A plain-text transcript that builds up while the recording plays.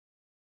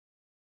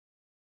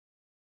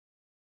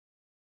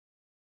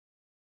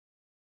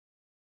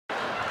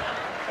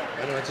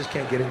I know I just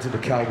can't get into the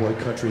cowboy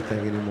country thing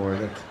anymore.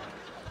 That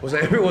was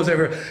ever,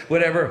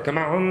 whatever. Come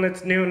on,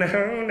 let's do the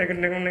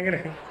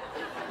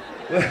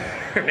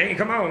hey,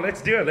 come on,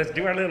 let's do it. Let's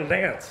do our little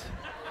dance.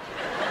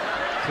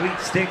 Sweet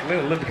stick,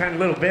 little kind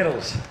of little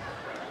biddles.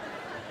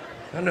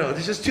 I don't know,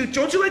 this is too,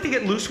 don't you like to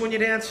get loose when you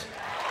dance?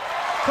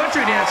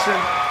 Country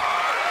dancing.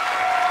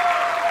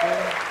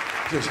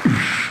 Just,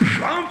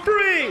 I'm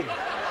free.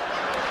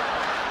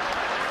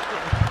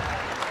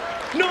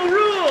 No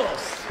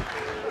rules.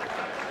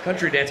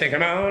 Country dancing,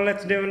 come on,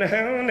 let's do the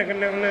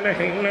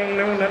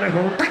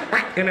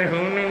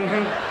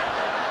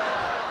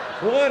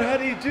what? How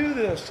do you do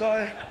this?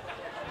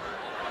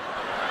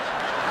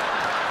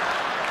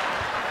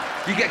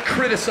 You get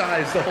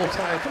criticized the whole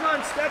time. Come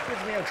on, step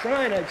with me. I'm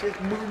trying. I just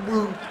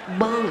move.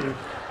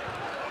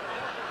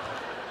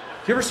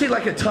 You ever see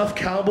like a tough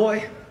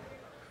cowboy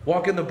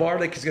walk in the bar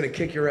like he's gonna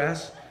kick your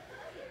ass,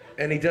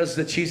 and he does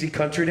the cheesy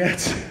country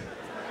dance?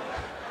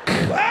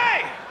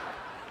 Hey,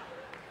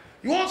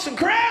 you want some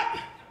crap?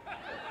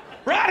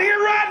 Right here,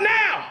 right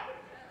now.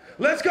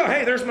 Let's go.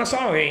 Hey, there's my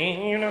song.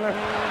 You know that.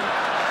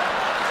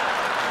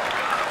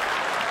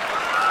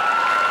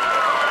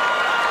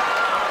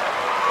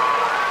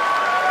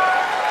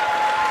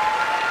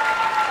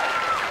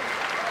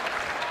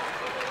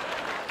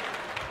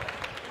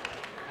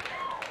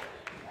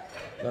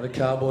 A lot of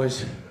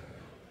cowboys.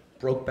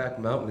 Brokeback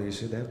Mountain, you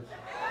see that?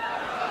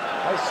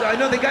 I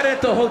know they got it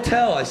at the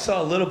hotel. I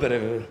saw a little bit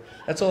of it.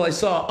 That's all I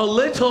saw. A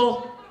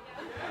little.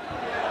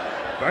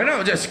 I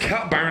know, just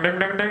cow.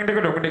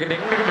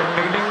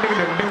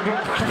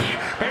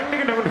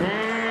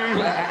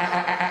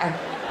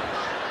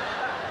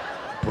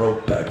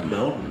 Brokeback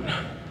Mountain.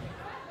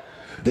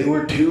 They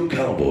were two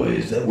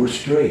cowboys that were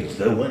straight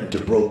that went to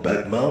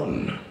Brokeback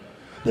Mountain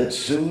that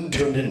soon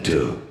turned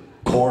into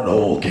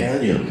Cornhole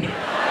Canyon.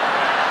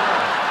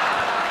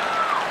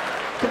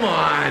 Come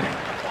on.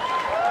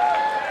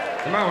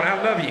 Come on,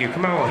 I love you.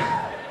 Come on.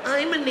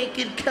 I'm a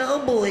naked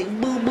cowboy,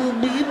 boo boo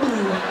bee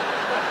boo.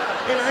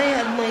 And I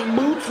have my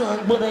boots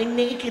on, but I'm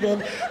naked.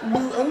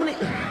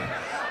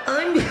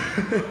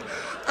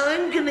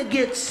 I'm gonna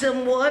get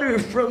some water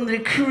from the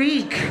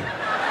creek.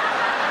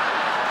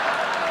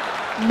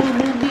 Boo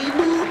boo bee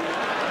boo.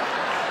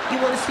 You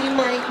wanna see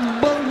my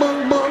bung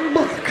bung bung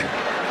buck?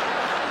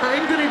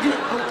 I'm gonna do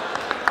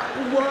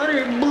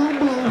water boo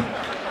boo.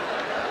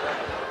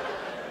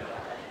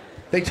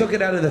 They took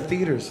it out of the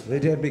theaters. They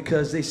did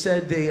because they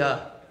said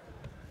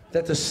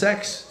that the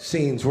sex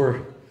scenes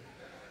were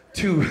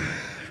too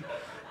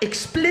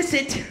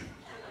explicit.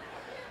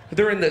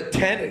 They're in the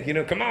tent, you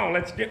know, come on,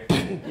 let's get.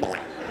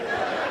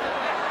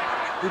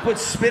 We put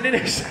spit in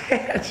his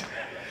hand.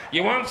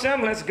 You want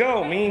some? Let's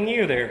go. Me and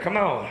you there. Come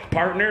on,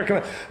 partner. Come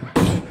on.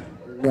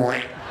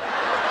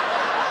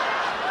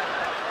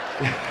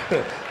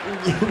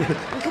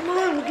 Come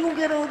on, we don't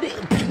get all day.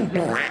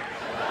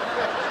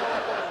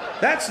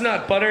 That's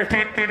not butter.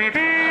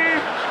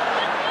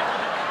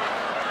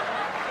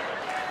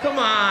 Come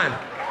on.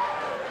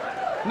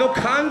 No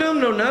condom,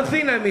 no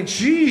nothing? I mean,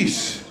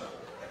 jeez.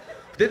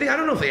 Did they? I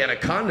don't know if they had a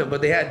condom,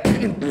 but they had.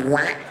 Can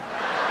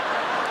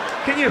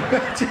you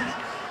imagine?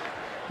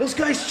 Those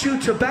guys chew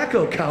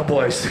tobacco,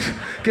 cowboys.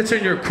 Gets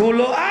in your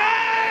culo.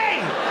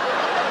 Ay!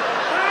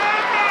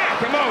 Ah!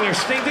 Come on, they're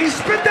stinky.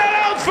 Spit that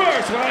out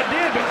first. Well, I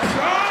did, but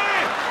try.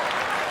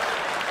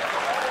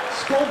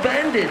 Skull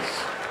bandits.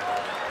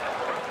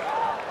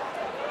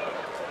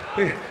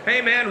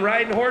 Hey man,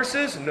 riding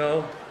horses?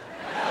 No.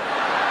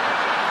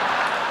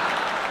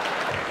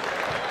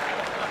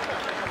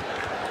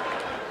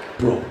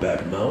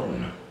 Brokeback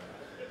Mountain.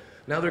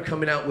 Now they're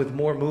coming out with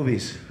more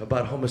movies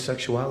about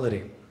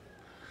homosexuality.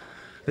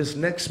 This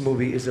next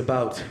movie is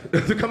about,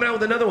 they're coming out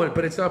with another one,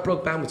 but it's not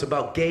Brokeback Mountain, it's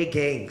about gay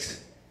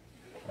gangs.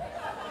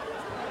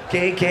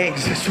 Gay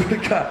gangs, that's what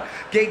it got.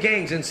 Gay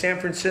gangs in San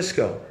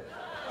Francisco.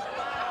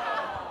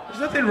 There's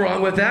nothing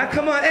wrong with that,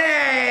 come on,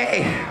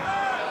 hey!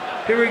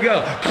 Here we go.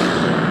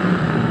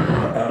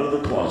 Out of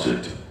the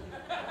closet,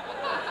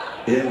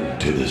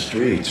 into the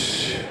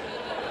streets.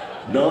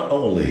 Not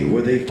only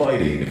were they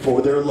fighting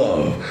for their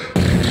love,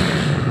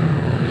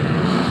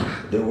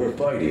 they were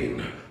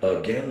fighting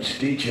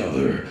against each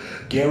other.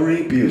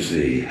 Gary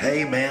Busey,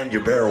 hey man, you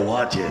better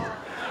watch it.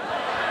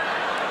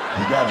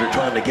 You guys are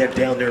trying to get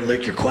down there and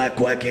lick your quack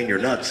quack in your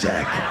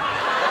nutsack.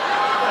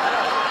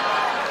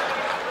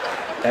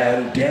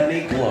 And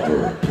Danny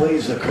Glover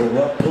plays a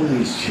corrupt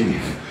police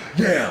chief.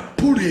 Yeah,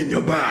 put it in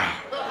your mouth.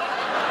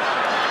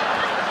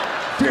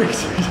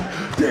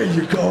 There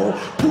you go,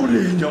 put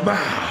it in your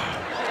mouth.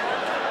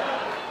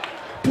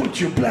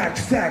 Put your black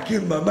sack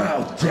in my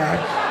mouth,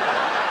 Jack.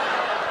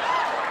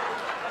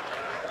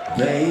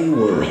 They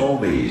were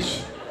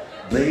homies.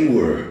 They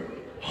were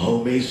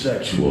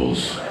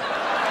homosexuals. You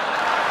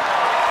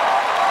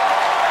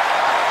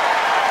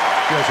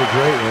guys are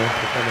great, man,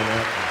 for coming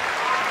out.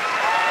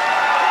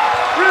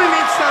 Really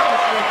means something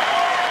to me.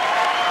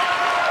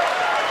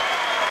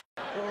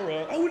 All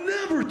right, I would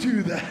never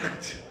do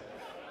that.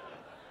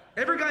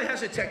 Every guy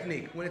has a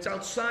technique. When it's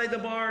outside the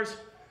bars,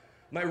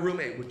 my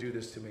roommate would do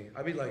this to me.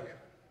 I'd be like,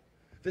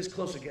 this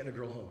close to getting a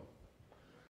girl home.